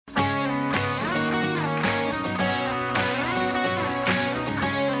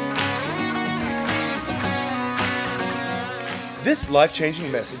This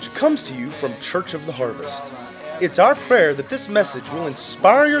life-changing message comes to you from Church of the Harvest. It's our prayer that this message will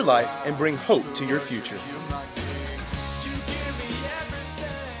inspire your life and bring hope to your future.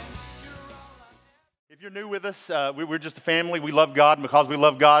 If you're new with us, we're just a family. We love God, and because we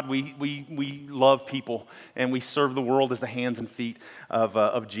love God, we love people, and we serve the world as the hands and feet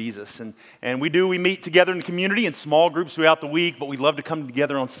of Jesus. And we meet together in the community in small groups throughout the week, but we love to come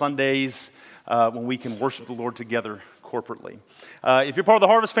together on Sundays when we can worship the Lord together corporately. If you're part of the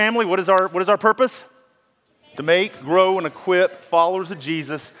Harvest family, what is our purpose? To make, grow, and equip followers of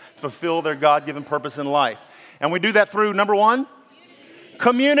Jesus to fulfill their God-given purpose in life. And we do that through, number one,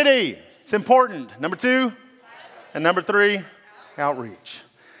 community. It's important. Number two, and number three, outreach.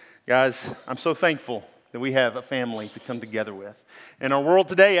 Guys, I'm so thankful that we have a family to come together with. In our world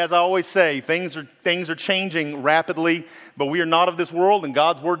today, as I always say, things are changing rapidly, but we are not of this world, and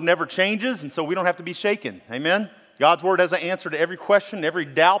God's word never changes, and so we don't have to be shaken. Amen? God's word has an answer to every question, every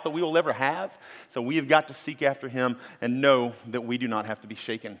doubt that we will ever have. So we have got to seek after him and know that we do not have to be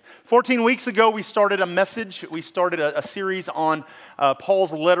shaken. 14 weeks ago, we started a message. We started a series on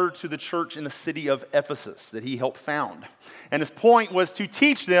Paul's letter to the church in the city of Ephesus that he helped found. And his point was to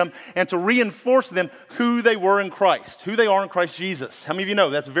teach them and to reinforce them who they were in Christ, who they are in Christ Jesus. How many of you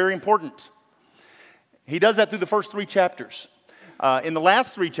know that's very important? He does that through the first 3 chapters. In the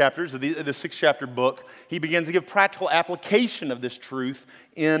last 3 chapters of the 6-chapter book, he begins to give practical application of this truth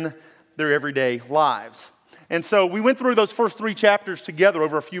in their everyday lives. And so we went through those first 3 chapters together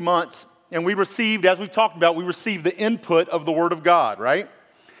over a few months, and we received, as we talked about, we received the input of the Word of God, right?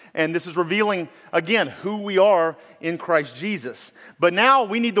 And this is revealing, again, who we are in Christ Jesus. But now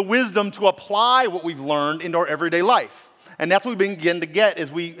we need the wisdom to apply what we've learned into our everyday life. And that's what we begin to get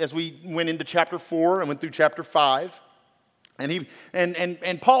as we went into chapter 4 and went through chapter 5. And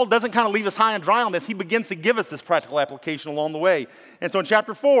Paul doesn't kind of leave us high and dry on this. He begins to give us this practical application along the way. And so in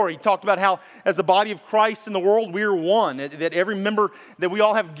chapter 4, he talked about how as the body of Christ in the world, we are one. That every member, that we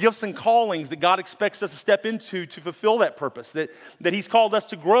all have gifts and callings that God expects us to step into to fulfill that purpose. That he's called us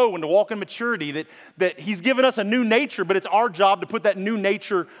to grow and to walk in maturity. That he's given us a new nature, but it's our job to put that new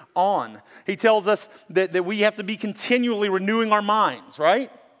nature on. He tells us that we have to be continually renewing our minds, right?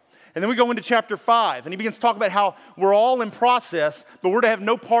 And then we go into chapter 5, and he begins to talk about how we're all in process, but we're to have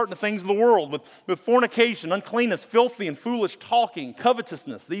no part in the things of the world, with fornication, uncleanness, filthy and foolish talking,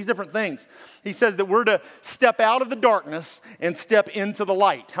 covetousness, these different things. He says that we're to step out of the darkness and step into the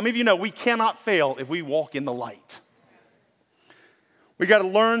light. How many of you know we cannot fail if we walk in the light? We got to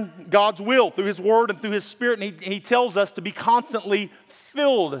learn God's will through his word and through his spirit, and he tells us to be constantly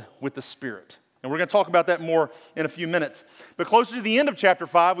filled with the Spirit. And we're going to talk about that more in a few minutes. But closer to the end of chapter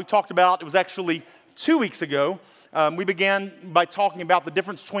 5, we talked about, it was actually 2 weeks ago, we began by talking about the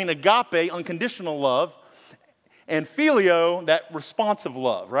difference between agape, unconditional love, and phileo, that responsive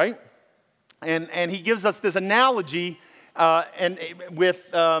love, right? And he gives us this analogy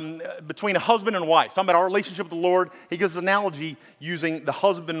between a husband and wife. Talking about our relationship with the Lord, he gives an analogy using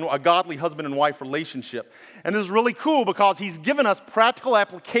a godly husband and wife relationship. And this is really cool because he's given us practical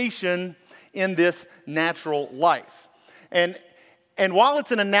application in this natural life. And while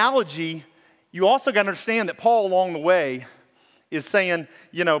it's an analogy, you also got to understand that Paul along the way is saying,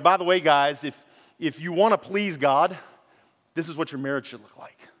 by the way, guys, if you want to please God, this is what your marriage should look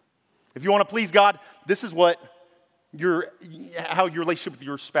like. If you want to please God, this is how your relationship with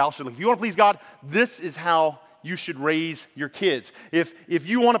your spouse should look. If you want to please God, this is how you should raise your kids. If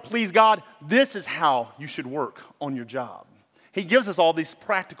you want to please God, this is how you should work on your job. He gives us all these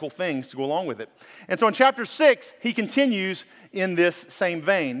practical things to go along with it. And so in chapter 6, he continues in this same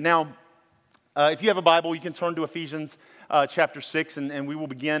vein. Now, if you have a Bible, you can turn to Ephesians chapter 6, and we will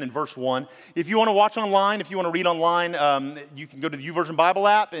begin in verse 1. If you want to watch online, if you want to read online, you can go to the YouVersion Bible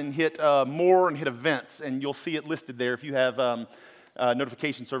app and hit More and hit Events, and you'll see it listed there if you have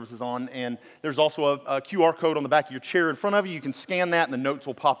notification services on. And there's also a QR code on the back of your chair in front of you. You can scan that, and the notes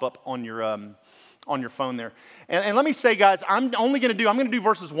will pop up on your phone there. And let me say, guys, I'm going to do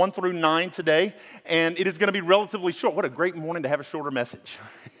verses 1 through 9 today, and it is going to be relatively short. What a great morning to have a shorter message.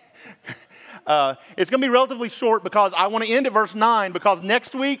 It's going to be relatively short because I want to end at verse 9 because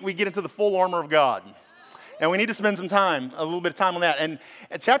next week we get into the full armor of God. And we need to spend a little bit of time on that. And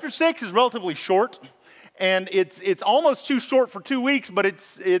chapter 6 is relatively short. And it's almost too short for 2 weeks, but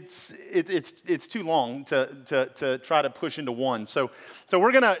it's too long to try to push into one. So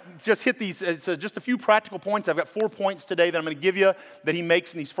we're gonna just hit these. It's just a few practical points. I've got 4 points today that I'm going to give you that he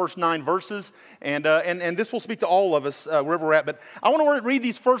makes in these first 9 verses, and this will speak to all of us wherever we're at. But I want to read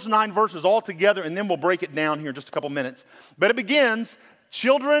these first 9 verses all together, and then we'll break it down here in just a couple minutes. But it begins: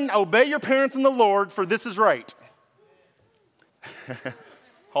 "Children, obey your parents in the Lord, for this is right."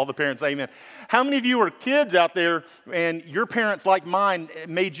 All the parents, amen. How many of you are kids out there and your parents, like mine,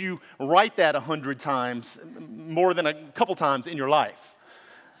 made you write that 100 times, more than a couple times in your life?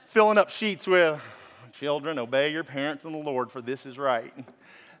 Filling up sheets with, children, obey your parents and the Lord, for this is right.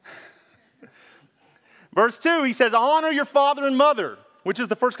 Verse 2, he says, honor your father and mother, which is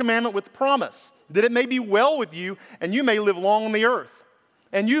the first commandment with the promise, that it may be well with you and you may live long on the earth.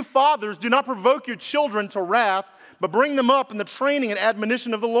 And you fathers, do not provoke your children to wrath, but bring them up in the training and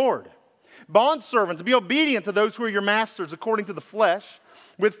admonition of the Lord. Bondservants, be obedient to those who are your masters according to the flesh,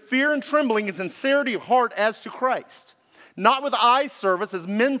 with fear and trembling and sincerity of heart as to Christ. Not with eye service as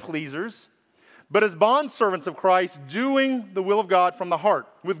men pleasers, but as bondservants of Christ, doing the will of God from the heart.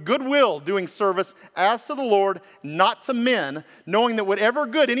 With good will, doing service as to the Lord, not to men, knowing that whatever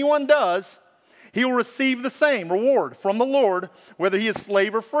good anyone does, he will receive the same reward from the Lord, whether he is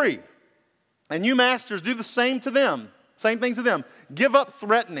slave or free. And you masters, do the same to them, same things to them. Give up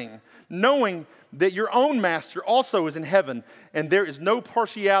threatening, knowing that your own master also is in heaven, and there is no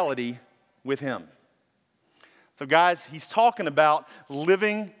partiality with him. So guys, he's talking about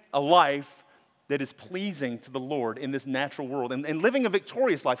living a life that is pleasing to the Lord in this natural world, and living a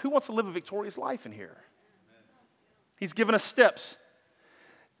victorious life. Who wants to live a victorious life in here? He's given us steps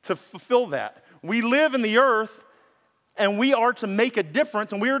to fulfill that. We live in the earth, and we are to make a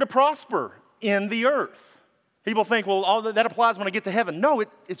difference, and we are to prosper in the earth. People think, well, all that applies when I get to heaven. No,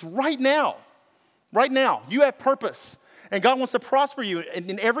 it's right now. Right now. You have purpose, and God wants to prosper you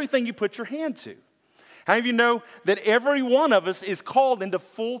in everything you put your hand to. How many of you know that every one of us is called into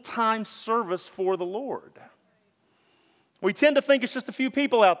full-time service for the Lord? We tend to think it's just a few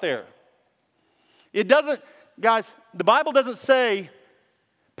people out there. It doesn't, guys, the Bible doesn't say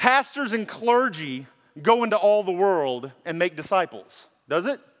pastors and clergy go into all the world and make disciples, does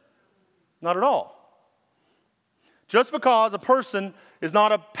it? Not at all. Just because a person is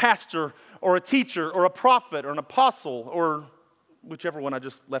not a pastor or a teacher or a prophet or an apostle or whichever one I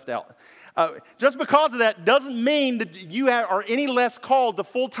just left out, just because of that doesn't mean that you are any less called to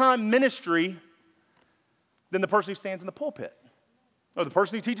full-time ministry than the person who stands in the pulpit or the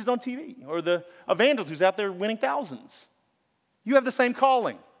person who teaches on TV or the evangelist who's out there winning thousands. You have the same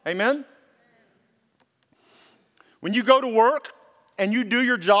calling. Amen? When you go to work and you do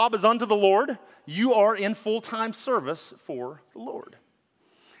your job as unto the Lord, you are in full-time service for the Lord.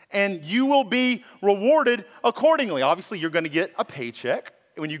 And you will be rewarded accordingly. Obviously, you're going to get a paycheck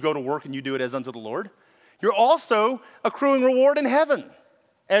when you go to work and you do it as unto the Lord. You're also accruing reward in heaven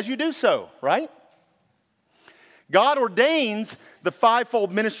as you do so, right? God ordains the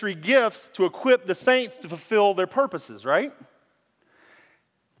fivefold ministry gifts to equip the saints to fulfill their purposes, right?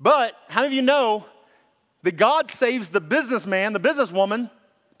 But how many of you know that God saves the businessman, the businesswoman,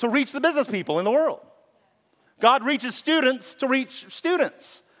 to reach the business people in the world? God reaches students to reach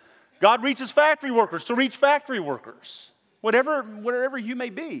students. God reaches factory workers to reach factory workers. Whatever you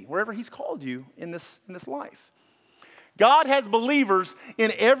may be, wherever he's called you in this life. God has believers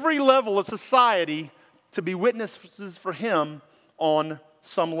in every level of society to be witnesses for him on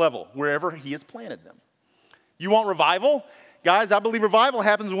some level, wherever he has planted them. You want revival? Guys, I believe revival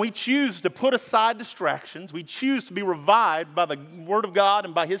happens when we choose to put aside distractions. We choose to be revived by the Word of God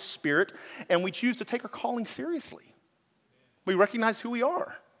and by His Spirit, and we choose to take our calling seriously. We recognize who we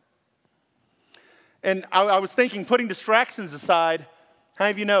are. And I was thinking, putting distractions aside, how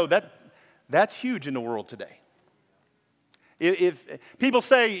many of you know that's huge in the world today? If people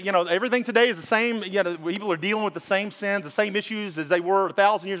say, everything today is the same, people are dealing with the same sins, the same issues as they were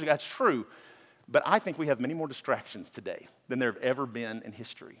 1,000 years ago, that's true. But I think we have many more distractions today than there have ever been in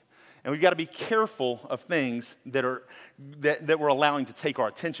history. And we've got to be careful of things that we're allowing to take our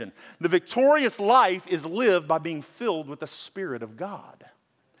attention. The victorious life is lived by being filled with the Spirit of God.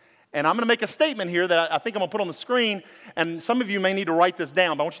 And I'm going to make a statement here that I think I'm going to put on the screen, and some of you may need to write this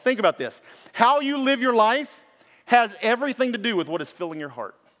down, but I want you to think about this. How you live your life has everything to do with what is filling your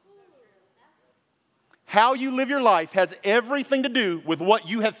heart. How you live your life has everything to do with what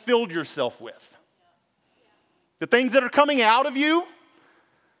you have filled yourself with. The things that are coming out of you,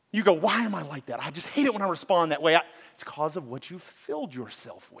 you go, why am I like that? I just hate it when I respond that way. It's because of what you've filled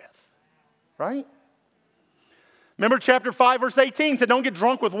yourself with, right? Remember chapter 5, verse 18 said, don't get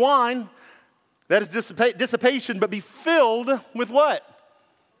drunk with wine. That is dissipation, but be filled with what?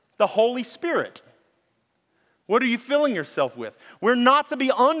 The Holy Spirit. What are you filling yourself with? We're not to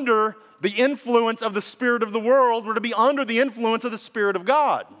be under the influence of the spirit of the world. We're to be under the influence of the Spirit of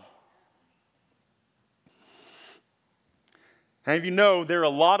God. How many of you know there are a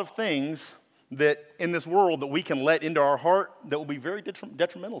lot of things that in this world that we can let into our heart that will be very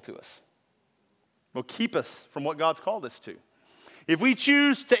detrimental to us? Will keep us from what God's called us to. If we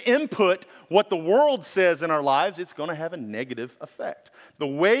choose to input what the world says in our lives, it's going to have a negative effect. The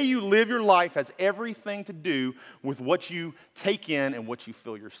way you live your life has everything to do with what you take in and what you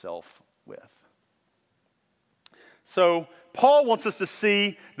fill yourself with. So Paul wants us to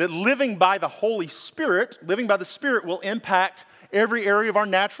see that living by the Holy Spirit, living by the Spirit will impact every area of our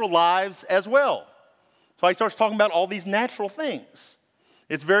natural lives as well. So he starts talking about all these natural things.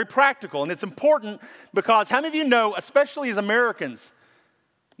 It's very practical, and it's important because how many of you know, especially as Americans,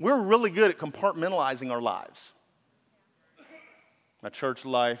 we're really good at compartmentalizing our lives. My church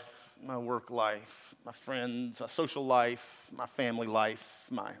life, my work life, my friends, my social life, my family life,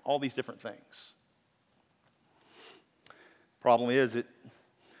 all these different things. Problem is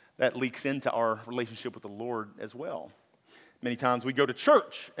that leaks into our relationship with the Lord as well. Many times we go to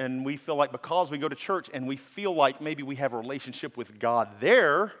church and we feel like because we go to church and we feel like maybe we have a relationship with God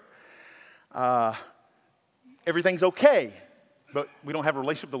there, everything's okay, but we don't have a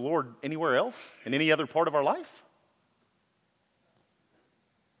relationship with the Lord anywhere else in any other part of our life.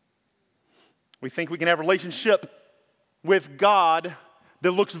 We think we can have a relationship with God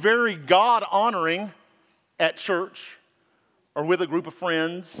that looks very God-honoring at church or with a group of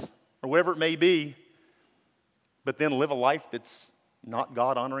friends or whatever it may be, but then live a life that's not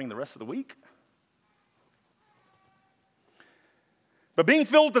God-honoring the rest of the week. But being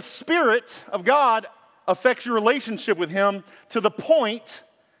filled with the Spirit of God affects your relationship with Him to the point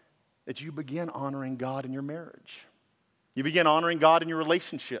that you begin honoring God in your marriage. You begin honoring God in your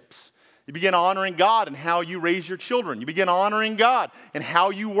relationships. You begin honoring God in how you raise your children. You begin honoring God in how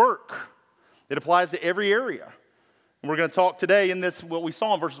you work. It applies to every area. And we're going to talk today in this, what we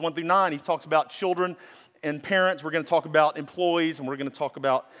saw in verses 1 through 9. He talks about children and parents. We're going to talk about employees, and we're going to talk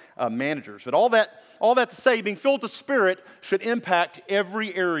about managers. But all that to say, being filled with the Spirit should impact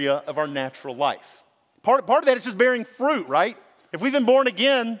every area of our natural life. Part of that is just bearing fruit, right? If we've been born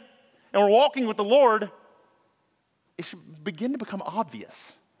again and we're walking with the Lord, it should begin to become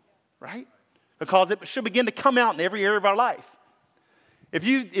obvious, right? Because it should begin to come out in every area of our life. If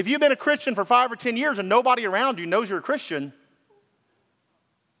you've been a Christian for 5 or 10 years and nobody around you knows you're a Christian,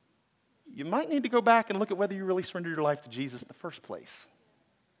 you might need to go back and look at whether you really surrendered your life to Jesus in the first place,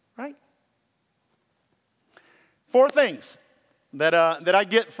 right? 4 things that I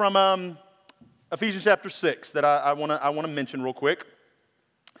get from Ephesians chapter 6 that I want to mention real quick.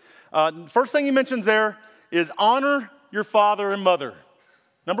 First thing he mentions there is honor your father and mother.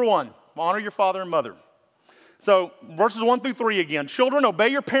 Number 1, honor your father and mother. So verses 1 through 3 again. Children, obey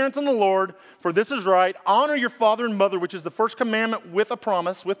your parents in the Lord, for this is right. Honor your father and mother, which is the first commandment with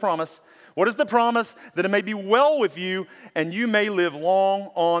promise. What is the promise? That it may be well with you and you may live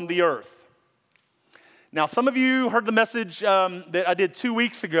long on the earth. Now, some of you heard the message that I did 2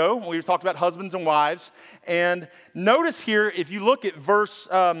 weeks ago when we talked about husbands and wives. And notice here, if you look at verse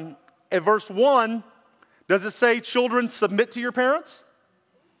 1, does it say, children, submit to your parents?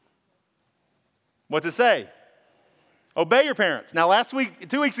 What's it say? Obey your parents. Now,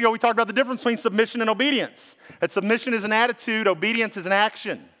 2 weeks ago, we talked about the difference between submission and obedience. That submission is an attitude, obedience is an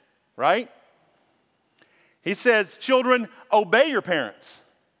action, right? He says, children, obey your parents.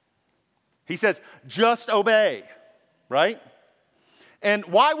 He says, just obey, right? And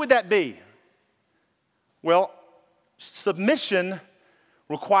why would that be? Well, submission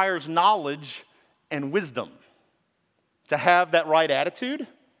requires knowledge and wisdom. To have that right attitude,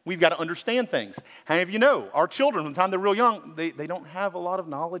 we've got to understand things. How many of you know our children, from the time they're real young, they don't have a lot of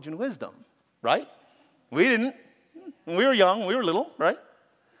knowledge and wisdom, right? We didn't. When we were young, we were little, right?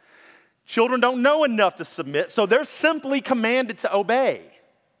 Children don't know enough to submit, so they're simply commanded to obey.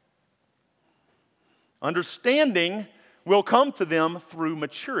 Understanding will come to them through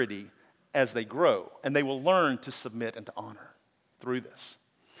maturity as they grow, and they will learn to submit and to honor through this.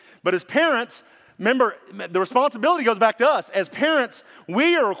 But as parents, remember, the responsibility goes back to us. As parents,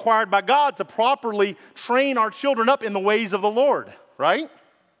 we are required by God to properly train our children up in the ways of the Lord, right?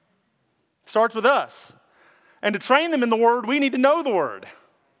 Starts with us. And to train them in the Word, we need to know the Word,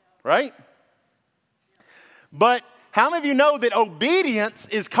 right? But how many of you know that obedience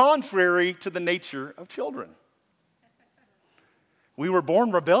is contrary to the nature of children? We were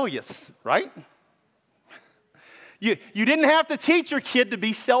born rebellious, right? You didn't have to teach your kid to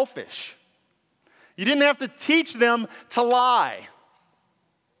be selfish. You didn't have to teach them to lie,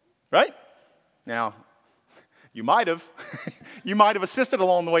 right? Now, you might have. You might have assisted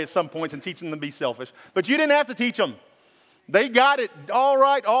along the way at some points in teaching them to be selfish, but you didn't have to teach them. They got it all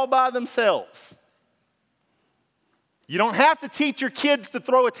right all by themselves. You don't have to teach your kids to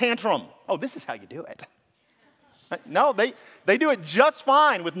throw a tantrum. Oh, this is how you do it. No, they do it just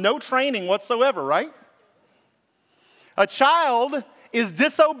fine with no training whatsoever, right? A child is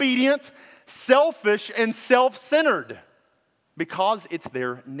disobedient, selfish, and self-centered because it's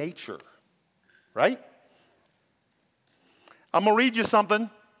their nature, right? I'm going to read you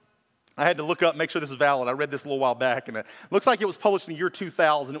something. I had to look up, make sure this is valid. I read this a little while back, and it looks like it was published in the year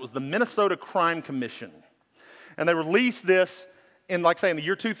 2000. It was the Minnesota Crime Commission. And they released this in, like I say, in the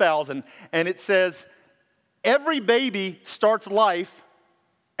year 2000, and it says, every baby starts life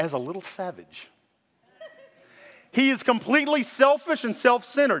as a little savage. He is completely selfish and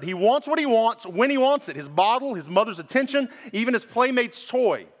self-centered. He wants what he wants when he wants it. His bottle, his mother's attention, even his playmate's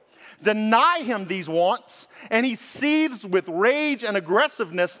toy. Deny him these wants, and he seethes with rage and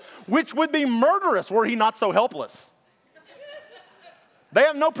aggressiveness, which would be murderous were he not so helpless. They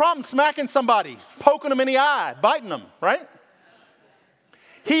have no problem smacking somebody, poking them in the eye, biting them, right?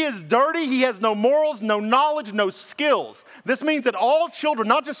 He is dirty, he has no morals, no knowledge, no skills. This means that all children,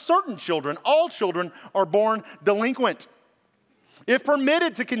 not just certain children, all children are born delinquent. If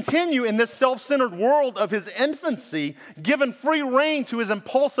permitted to continue in this self-centered world of his infancy, given free rein to his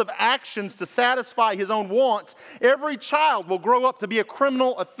impulsive actions to satisfy his own wants, every child will grow up to be a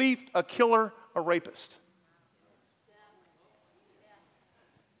criminal, a thief, a killer, a rapist.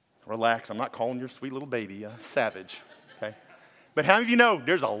 Relax, I'm not calling your sweet little baby a savage, okay? But how many of you know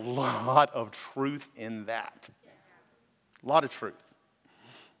there's a lot of truth in that? A lot of truth.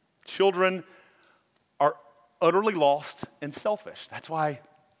 Children are utterly lost and selfish. That's why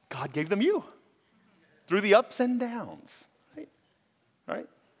God gave them you through the ups and downs, right?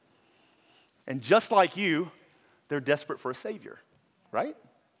 And just like you, they're desperate for a Savior, right?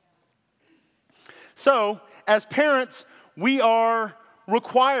 So, as parents, we are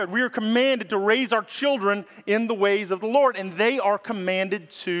commanded to raise our children in the ways of the Lord, and they are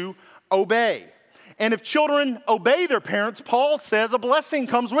commanded to obey. And if children obey their parents, Paul says a blessing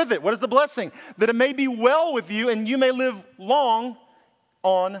comes with it. What is the blessing? That it may be well with you and you may live long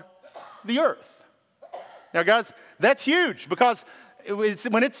on the earth. Now, guys, that's huge because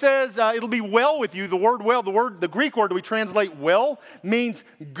when it says it'll be well with you, the word well, the Greek word that we translate well means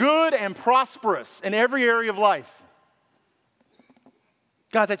good and prosperous in every area of life.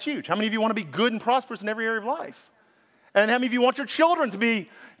 Guys, that's huge. How many of you want to be good and prosperous in every area of life? And how many of you want your children to be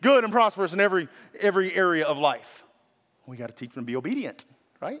good and prosperous in every area of life? We got to teach them to be obedient,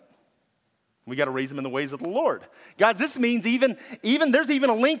 right? We got to raise them in the ways of the Lord. Guys, this means even there's even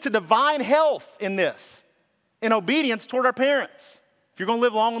a link to divine health in this, in obedience toward our parents. If you're going to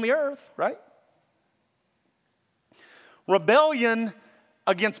live long on the earth, right? Rebellion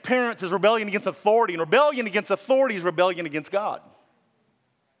against parents is rebellion against authority, and rebellion against authority is rebellion against God.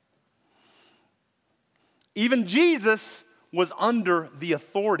 Even Jesus was under the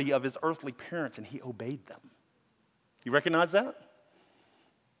authority of his earthly parents, and he obeyed them. You recognize that?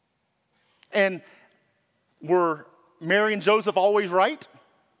 And were Mary and Joseph always right?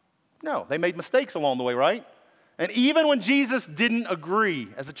 No, they made mistakes along the way, right? And even when Jesus didn't agree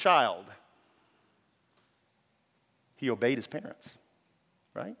as a child, he obeyed his parents,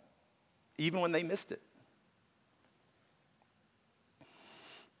 right? Even when they missed it.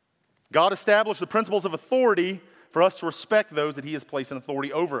 God established the principles of authority for us to respect those that he has placed in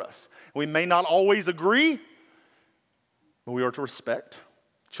authority over us. We may not always agree, but we are to respect.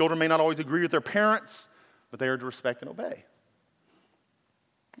 Children may not always agree with their parents, but they are to respect and obey.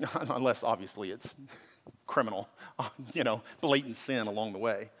 Unless, obviously, it's criminal, blatant sin along the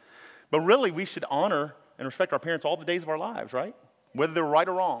way. But really, we should honor and respect our parents all the days of our lives, right? Whether they're right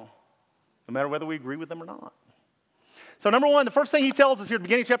or wrong, no matter whether we agree with them or not. So number one, the first thing he tells us here at the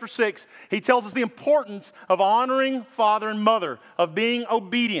beginning of chapter 6, he tells us the importance of honoring father and mother, of being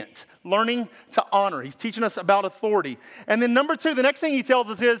obedient, learning to honor. He's teaching us about authority. And then number two, the next thing he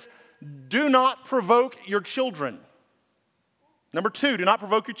tells us is, do not provoke your children. Number two, do not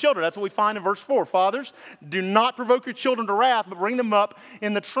provoke your children. That's what we find in verse 4. Fathers, do not provoke your children to wrath, but bring them up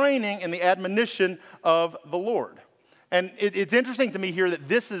in the training and the admonition of the Lord. And it's interesting to me here that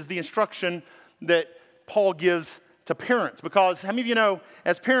this is the instruction that Paul gives to parents, because how many of you know,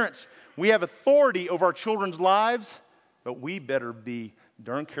 as parents, we have authority over our children's lives, but we better be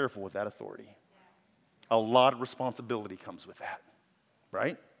darn careful with that authority. A lot of responsibility comes with that,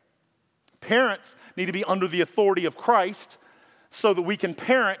 right? Parents need to be under the authority of Christ so that we can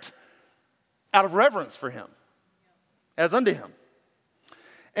parent out of reverence for him, as unto him.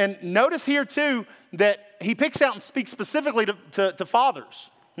 And notice here too that he picks out and speaks specifically to fathers.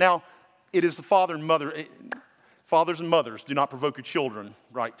 Now, it is the father and mother. Fathers and mothers, do not provoke your children,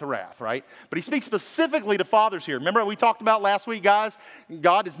 right, to wrath, right? But he speaks specifically to fathers here. Remember what we talked about last week, guys?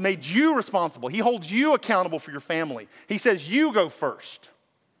 God has made you responsible. He holds you accountable for your family. He says you go first.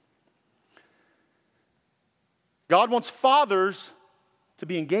 God wants fathers to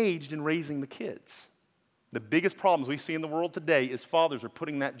be engaged in raising the kids. The biggest problems we see in the world today is fathers are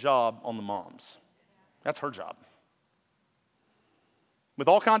putting that job on the moms. That's her job. With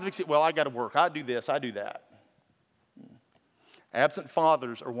all kinds of, well, I got to work, I do this, I do that. Absent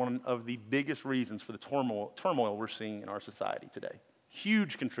fathers are one of the biggest reasons for the turmoil we're seeing in our society today.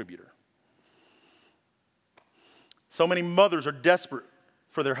 Huge contributor. So many mothers are desperate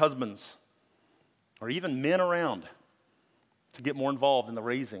for their husbands or even men around to get more involved in the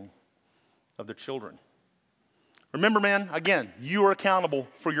raising of their children. Remember, man, again, you are accountable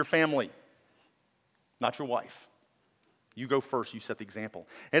for your family, not your wife. You go first, you set the example.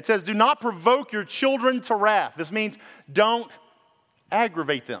 It says, do not provoke your children to wrath. This means don't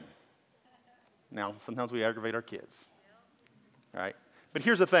aggravate them. Now, sometimes we aggravate our kids, right? But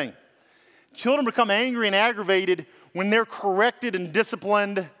here's the thing. Children become angry and aggravated when they're corrected and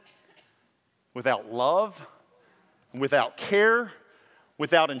disciplined without love, without care,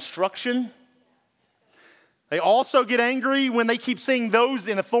 without instruction. They also get angry when they keep seeing those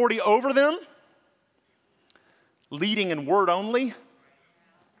in authority over them leading in word only,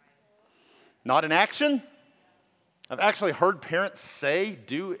 not in action. I've actually heard parents say,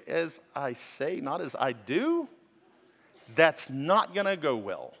 do as I say, not as I do. That's not going to go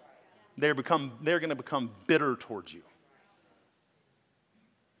well. They're going to become bitter towards you.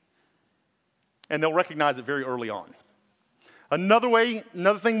 And they'll recognize it very early on. Another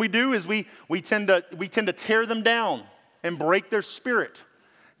thing we do is we tend to tear them down and break their spirit.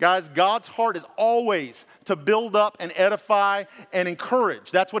 Guys, God's heart is always to build up and edify and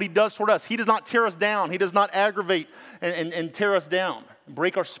encourage. That's what he does toward us. He does not tear us down. He does not aggravate and tear us down and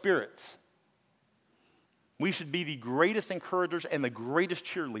break our spirits. We should be the greatest encouragers and the greatest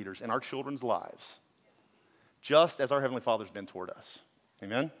cheerleaders in our children's lives, just as our Heavenly Father's been toward us.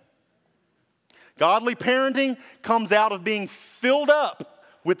 Amen? Godly parenting comes out of being filled up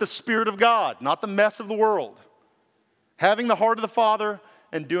with the Spirit of God, not the mess of the world. Having the heart of the Father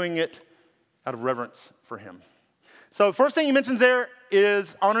and doing it out of reverence for him. So the first thing he mentions there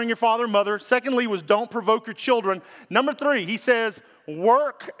is honoring your father and mother. Secondly was don't provoke your children. Number 3, he says,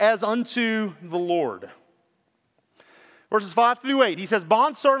 work as unto the Lord. Verses 5 through 8, he says,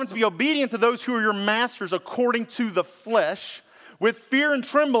 bondservants, be obedient to those who are your masters according to the flesh, with fear and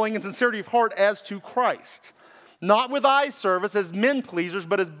trembling and sincerity of heart as to Christ. Not with eye service as men pleasers,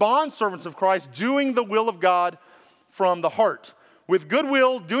 but as bondservants of Christ, doing the will of God from the heart. With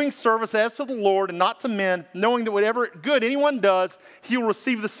goodwill, doing service as to the Lord and not to men, knowing that whatever good anyone does, he will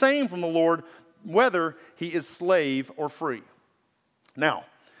receive the same from the Lord, whether he is slave or free. Now,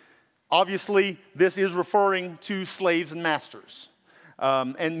 obviously, this is referring to slaves and masters.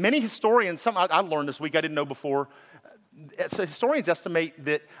 And many historians, I learned this week, I didn't know before, so historians estimate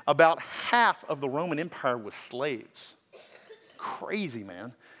that about half of the Roman Empire was slaves. Crazy,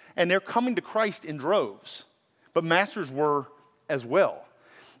 man. And they're coming to Christ in droves. But masters were as well.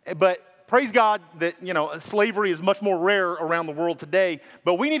 But praise God that, slavery is much more rare around the world today.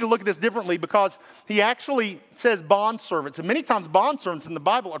 But we need to look at this differently because he actually says bondservants. And many times bondservants in the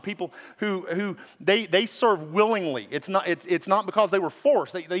Bible are people who they serve willingly. It's not because they were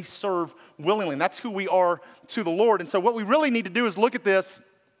forced. They serve willingly. And that's who we are to the Lord. And so what we really need to do is look at this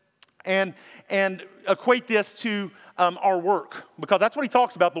and equate this to our work, because that's what he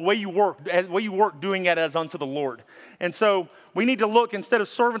talks about, the way you work, doing it as unto the Lord. And so we need to look, instead of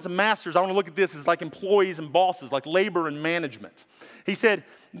servants and masters, I want to look at this as like employees and bosses, like labor and management. He said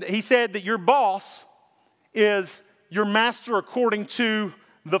that your boss is your master according to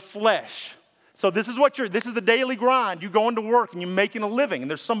the flesh. So this is the daily grind. You go into work and you're making a living, and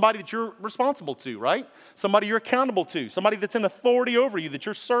there's somebody that you're responsible to, right? Somebody you're accountable to, somebody that's in authority over you that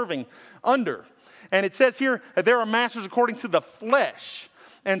you're serving under. And it says here that there are masters according to the flesh.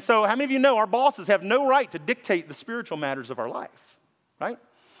 And so how many of you know our bosses have no right to dictate the spiritual matters of our life, right?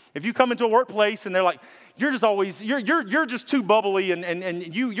 If you come into a workplace and they're like, you're just too bubbly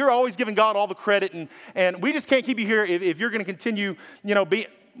and you're always giving God all the credit and we just can't keep you here if you're going to continue,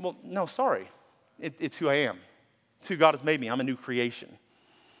 well, no, sorry. It's who I am. It's who God has made me. I'm a new creation.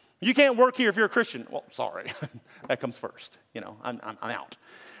 You can't work here if you're a Christian. Well, sorry. That comes first. I'm out.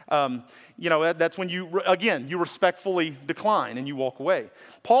 That's when you respectfully decline and you walk away.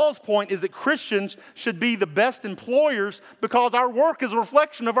 Paul's point is that Christians should be the best employers because our work is a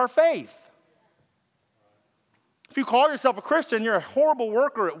reflection of our faith. If you call yourself a Christian, you're a horrible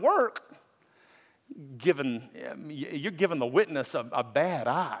worker at work, you're giving the witness a bad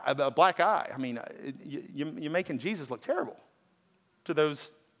eye, a black eye. I mean, you're making Jesus look terrible to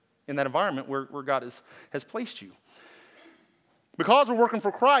those in that environment where God has placed you. Because we're working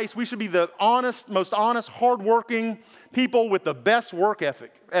for Christ, we should be the most honest, hardworking people with the best work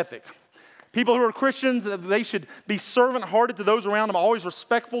ethic. People who are Christians, they should be servant-hearted to those around them, always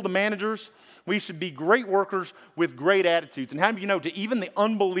respectful to managers. We should be great workers with great attitudes. And how do you know, to even the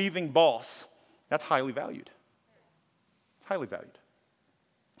unbelieving boss, that's highly valued. It's highly valued.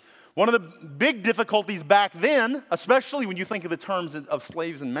 One of the big difficulties back then, especially when you think of the terms of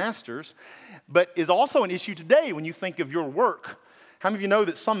slaves and masters, but is also an issue today when you think of your work. How many of you know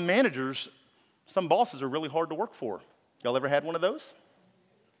that some managers, some bosses are really hard to work for? Y'all ever had one of those?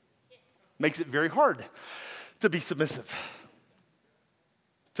 Makes it very hard to be submissive,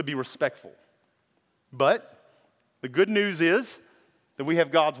 to be respectful. But the good news is that we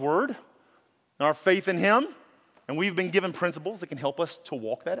have God's word and our faith in Him, and we've been given principles that can help us to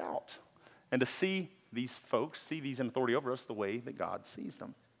walk that out and to see these folks, see these in authority over us the way that God sees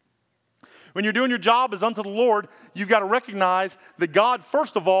them. When you're doing your job as unto the Lord, you've got to recognize that God,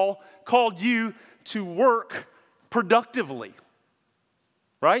 first of all, called you to work productively,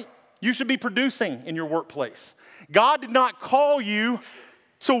 right? You should be producing in your workplace. God did not call you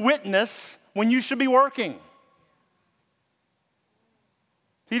to witness when you should be working.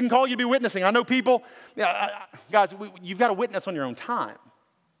 He didn't call you to be witnessing. I know people, guys, you've got to witness on your own time.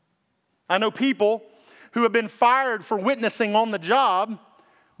 I know people who have been fired for witnessing on the job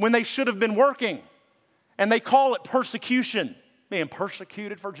when they should have been working. And they call it persecution. Being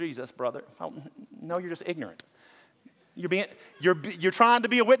persecuted for Jesus, brother. Oh, no, you're just ignorant. You're trying to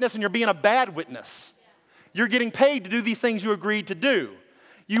be a witness and you're being a bad witness. You're getting paid to do these things you agreed to do.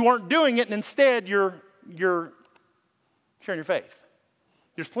 You weren't doing it, and instead you're sharing your faith.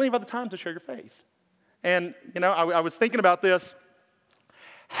 There's plenty of other times to share your faith. And, I was thinking about this.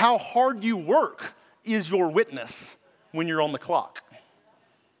 How hard you work is your witness when you're on the clock.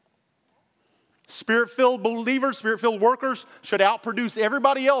 Spirit-filled believers, Spirit-filled workers should outproduce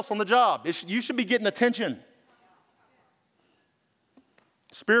everybody else on the job. You should be getting attention.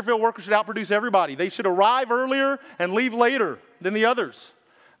 Spirit-filled workers should outproduce everybody. They should arrive earlier and leave later than the others.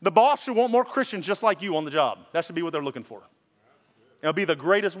 The boss should want more Christians just like you on the job. That should be what they're looking for. It'll be the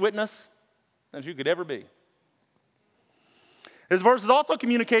greatest witness that you could ever be. This verse is also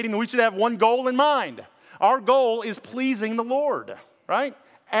communicating that we should have one goal in mind. Our goal is pleasing the Lord, right?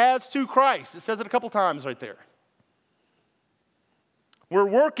 As to Christ. It says it a couple times right there. We're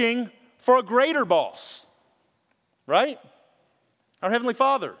working for a greater boss, right? Our Heavenly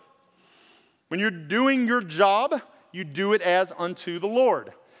Father. When you're doing your job, you do it as unto the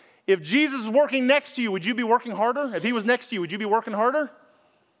Lord. If Jesus is working next to you, would you be working harder? If He was next to you, would you be working harder?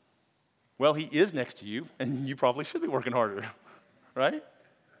 Well, He is next to you, and you probably should be working harder, right?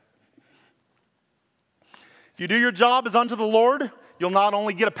 If you do your job as unto the Lord, you'll not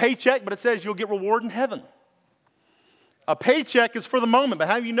only get a paycheck, but it says you'll get reward in heaven. A paycheck is for the moment, but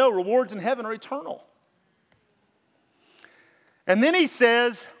how do you know rewards in heaven are eternal? And then he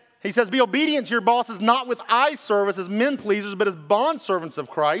says, be obedient to your bosses, not with eye service as men pleasers, but as bondservants of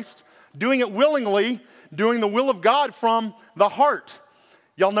Christ, doing it willingly, doing the will of God from the heart.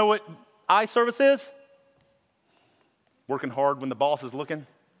 Y'all know what eye service is? Working hard when the boss is looking.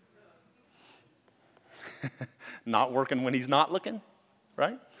 Not working when he's not looking,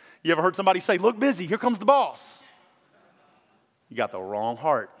 right? You ever heard somebody say, look busy, here comes the boss? You got the wrong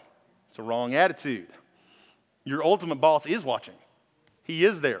heart. It's the wrong attitude. Your ultimate boss is watching. He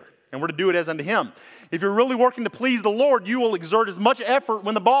is there, and we're to do it as unto Him. If you're really working to please the Lord, you will exert as much effort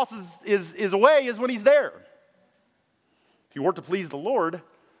when the boss is away as when He's there. If you work to please the Lord,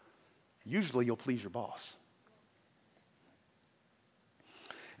 usually you'll please your boss.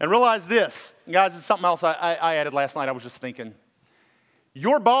 And realize this, guys, it's something else I added last night. I was just thinking,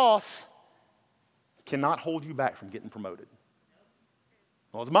 your boss cannot hold you back from getting promoted.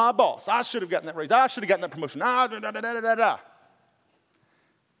 Well, it's my boss. I should have gotten that raise. I should have gotten that promotion.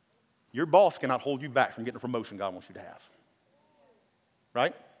 Your boss cannot hold you back from getting a promotion God wants you to have.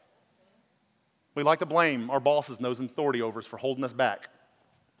 Right? We like to blame our bosses and those in authority over us for holding us back.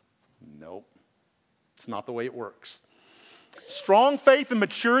 Nope. It's not the way it works. Strong faith and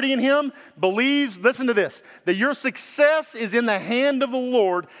maturity in Him believes, listen to this, that your success is in the hand of the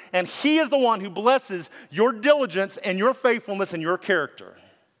Lord, and He is the one who blesses your diligence and your faithfulness and your character.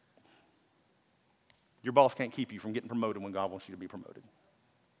 Your boss can't keep you from getting promoted when God wants you to be promoted.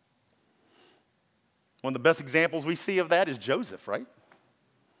 One of the best examples we see of that is Joseph, right?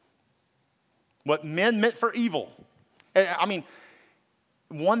 What men meant for evil. I mean,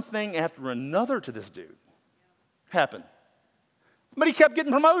 one thing after another to this dude happened. But he kept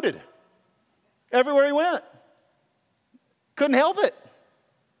getting promoted everywhere he went. Couldn't help it.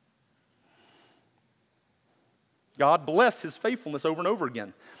 God bless his faithfulness over and over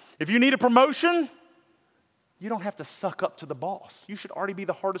again. If you need a promotion, you don't have to suck up to the boss. You should already be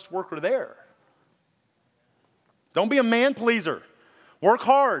the hardest worker there. Don't be a man pleaser. Work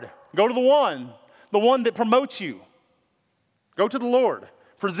hard. Go to the one that promotes you. Go to the Lord.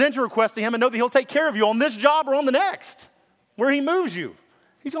 Present your request to him and know that he'll take care of you on this job or on the next. Where he moves you,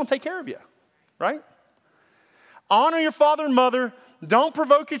 he's going to take care of you, right? Honor your father and mother. Don't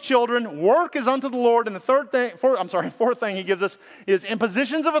provoke your children. Work as unto the Lord. And the fourth thing he gives us is in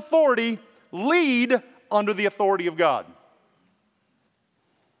positions of authority, lead under the authority of God.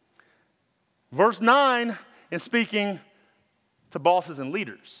 Verse 9 is speaking to bosses and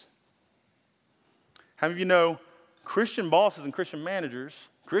leaders. How many of you know Christian bosses and Christian managers,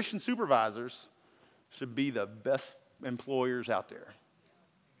 Christian supervisors should be the best employers out there?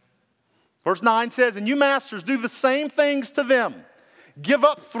 Verse 9 says, and you masters do the same things to them. Give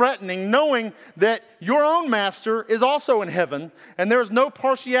up threatening, knowing that your own master is also in heaven, and there is no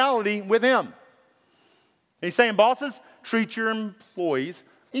partiality with him. He's saying, bosses, treat your employees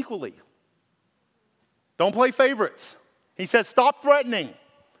equally. Don't play favorites. He says, stop threatening.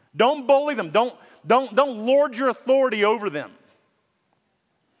 Don't bully them. Don't lord your authority over them.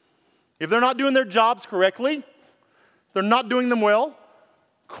 If they're not doing their jobs correctly, they're not doing them well,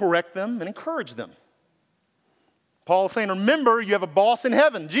 correct them and encourage them. Paul is saying, remember, you have a boss in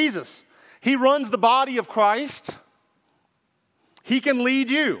heaven, Jesus. He runs the body of Christ. He can lead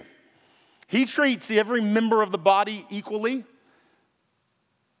you. He treats every member of the body equally.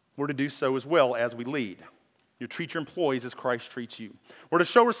 We're to do so as well as we lead. You treat your employees as Christ treats you. We're to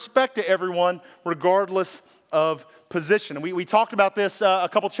show respect to everyone regardless of position. And we talked about this a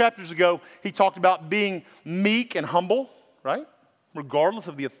couple chapters ago. He talked about being meek and humble, right? Regardless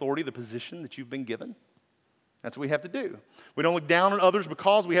of the authority, the position that you've been given. That's what we have to do. We don't look down on others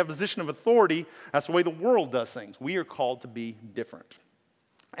because we have a position of authority. That's the way the world does things. We are called to be different.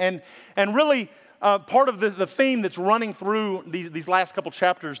 And really, part of the theme that's running through these last couple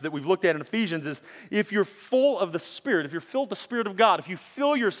chapters that we've looked at in Ephesians is if you're full of the Spirit, if you're filled with the Spirit of God, if you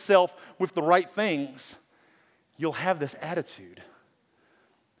fill yourself with the right things, you'll have this attitude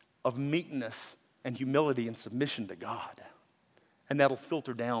of meekness and humility and submission to God. And that'll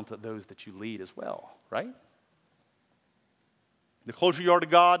filter down to those that you lead as well, right? The closer you are to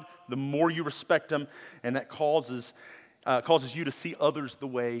God, the more you respect him, and that causes you to see others the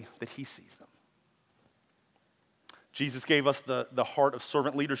way that he sees them. Jesus gave us the heart of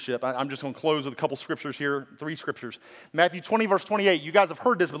servant leadership. I'm just going to close with a couple scriptures here, 3 scriptures. Matthew 20, verse 28. You guys have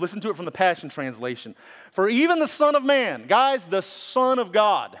heard this, but listen to it from the Passion Translation. For even the Son of Man, guys, the Son of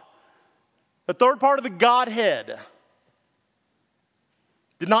God, the third part of the Godhead,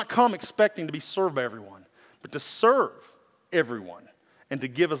 did not come expecting to be served by everyone, but to serve everyone and to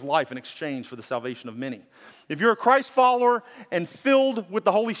give his life in exchange for the salvation of many. If you're a Christ follower and filled with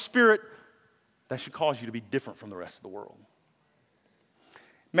the Holy Spirit, that should cause you to be different from the rest of the world.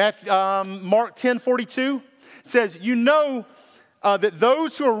 Mark 10:42 says, you know that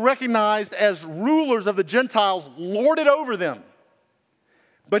those who are recognized as rulers of the Gentiles lord it over them.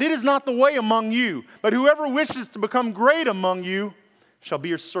 But it is not the way among you. But whoever wishes to become great among you shall be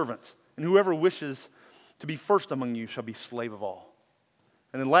your servant. And whoever wishes to be first among you shall be slave of all.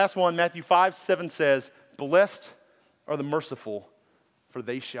 And then the last one, Matthew 5:7 says, blessed are the merciful, for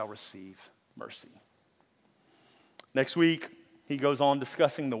they shall receive mercy. Next week, he goes on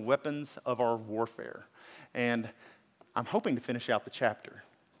discussing the weapons of our warfare. And I'm hoping to finish out the chapter.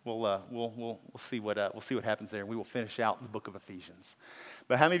 We'll see what happens there. We will finish out the book of Ephesians.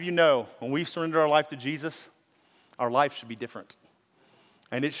 But how many of you know when we surrender our life to Jesus, our life should be different.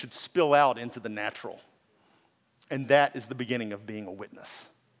 And it should spill out into the natural. And that is the beginning of being a witness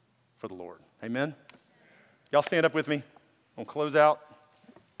for the Lord. Amen? Y'all stand up with me. We'll close out.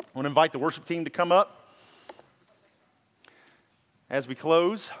 I want to invite the worship team to come up. As we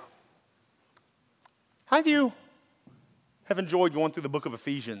close, how many of you have enjoyed going through the book of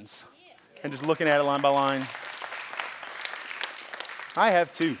Ephesians and just looking at it line by line? I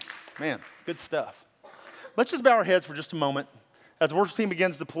have too. Man, good stuff. Let's just bow our heads for just a moment. As the worship team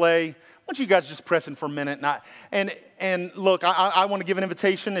begins to play, I want you guys just press in for a minute. And look, I want to give an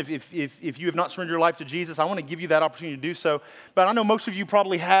invitation. If you have not surrendered your life to Jesus, I want to give you that opportunity to do so. But I know most of you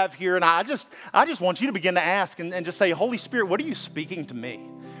probably have here, and I just want you to begin to ask and just say, Holy Spirit, what are you speaking to me?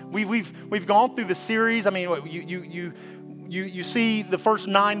 We've gone through the series. I mean, you see the first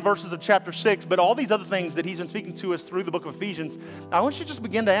 9 verses of chapter 6, but all these other things that he's been speaking to us through the book of Ephesians, I want you to just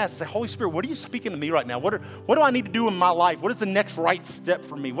begin to ask, say, Holy Spirit, what are you speaking to me right now? What do I need to do in my life? What is the next right step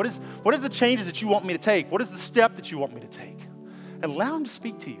for me? What is the changes that you want me to take? What is the step that you want me to take? And allow him to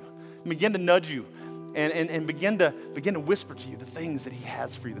speak to you and begin to nudge you and begin to whisper to you the things that he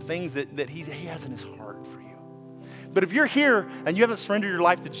has for you, the things that he has in his heart for you. But if you're here and you haven't surrendered your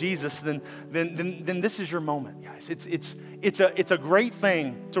life to Jesus, then this is your moment, guys. It's a great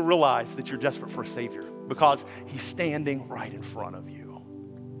thing to realize that you're desperate for a Savior because he's standing right in front of you.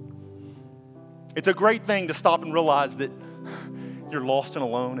 It's a great thing to stop and realize that you're lost and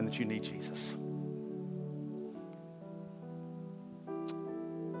alone and that you need Jesus.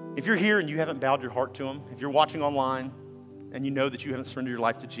 If you're here and you haven't bowed your heart to him, if you're watching online and you know that you haven't surrendered your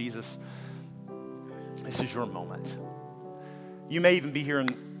life to Jesus, this is your moment. You may even be here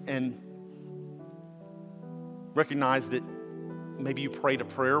and recognize that maybe you prayed a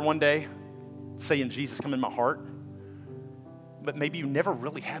prayer one day saying, Jesus, come in my heart. But maybe you never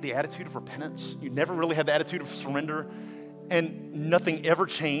really had the attitude of repentance. You never really had the attitude of surrender, and nothing ever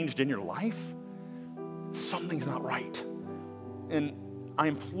changed in your life. Something's not right. And I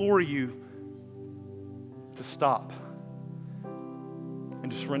implore you to stop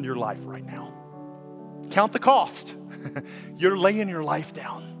and to surrender your life right now. Count the cost. You're laying your life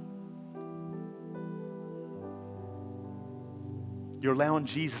down. You're allowing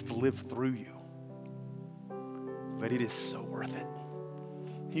Jesus to live through you. But it is so worth it.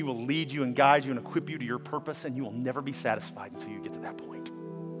 He will lead you and guide you and equip you to your purpose, and you will never be satisfied until you get to that point.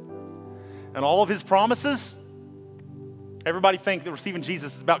 And all of his promises, everybody thinks that receiving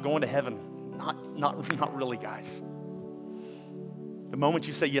Jesus is about going to heaven. Not really, guys. The moment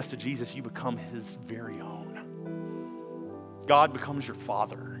you say yes to Jesus, you become his very own. God becomes your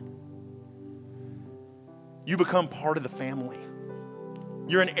father. You become part of the family.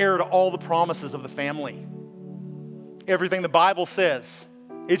 You're an heir to all the promises of the family. Everything the Bible says,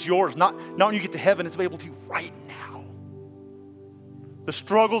 it's yours. Not when you get to heaven, it's able to right now. The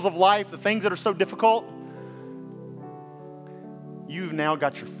struggles of life, the things that are so difficult, you've now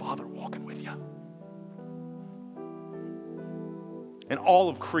got your Father walking with you. And all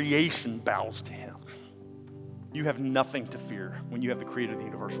of creation bows to him. You have nothing to fear when you have the creator of the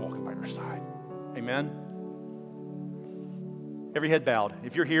universe walking by your side. Amen? Every head bowed.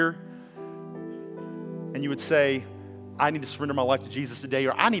 If you're here and you would say, I need to surrender my life to Jesus today,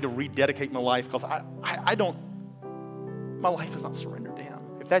 or I need to rededicate my life because my life is not surrendered to him.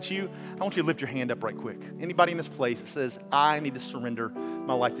 If that's you, I want you to lift your hand up right quick. Anybody in this place that says, I need to surrender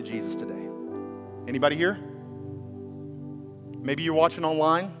my life to Jesus today? Anybody here? Maybe you're watching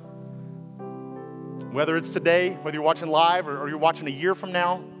online. Whether it's today, whether you're watching live or you're watching a year from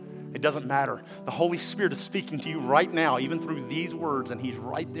now, it doesn't matter. The Holy Spirit is speaking to you right now, even through these words, and he's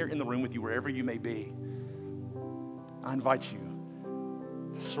right there in the room with you wherever you may be. I invite you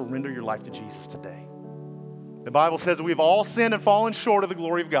to surrender your life to Jesus today. The Bible says that we've all sinned and fallen short of the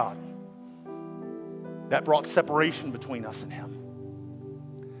glory of God. That brought separation between us and him.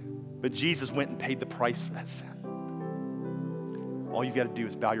 But Jesus went and paid the price for that sin. All you've got to do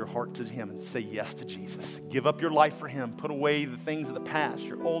is bow your heart to him and say yes to Jesus. Give up your life for him. Put away the things of the past,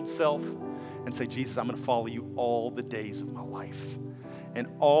 your old self, and say, Jesus, I'm going to follow you all the days of my life. And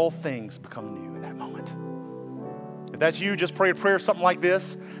all things become new in that moment. If that's you, just pray a prayer, something like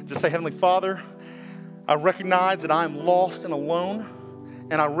this. Just say, Heavenly Father, I recognize that I am lost and alone,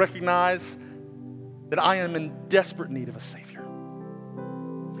 and I recognize that I am in desperate need of a Savior.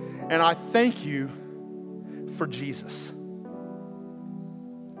 And I thank you for Jesus,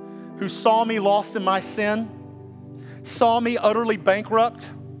 who saw me lost in my sin, saw me utterly bankrupt,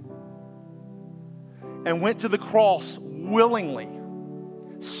 and went to the cross willingly,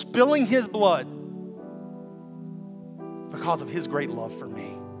 spilling his blood because of his great love for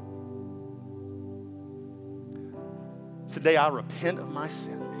me. Today I repent of my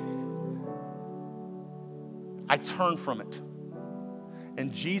sin. I turn from it.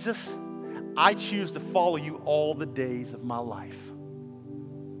 And Jesus, I choose to follow you all the days of my life.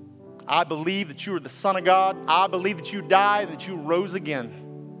 I believe that you are the Son of God. I believe that you died and that you rose again.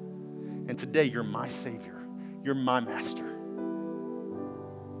 And today you're my Savior. You're my Master.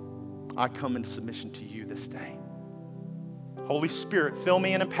 I come in submission to you this day. Holy Spirit, fill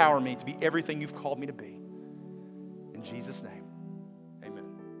me and empower me to be everything you've called me to be. In Jesus' name, amen.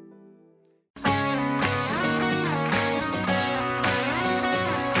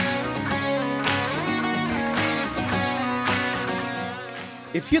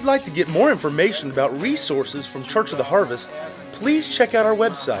 If you'd like to get more information about resources from Church of the Harvest, please check out our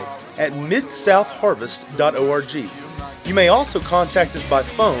website at midsouthharvest.org. You may also contact us by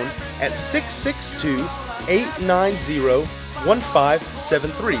phone at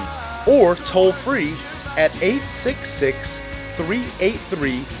 662-890-1573 or toll free at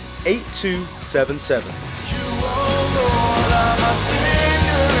 866-383-8277.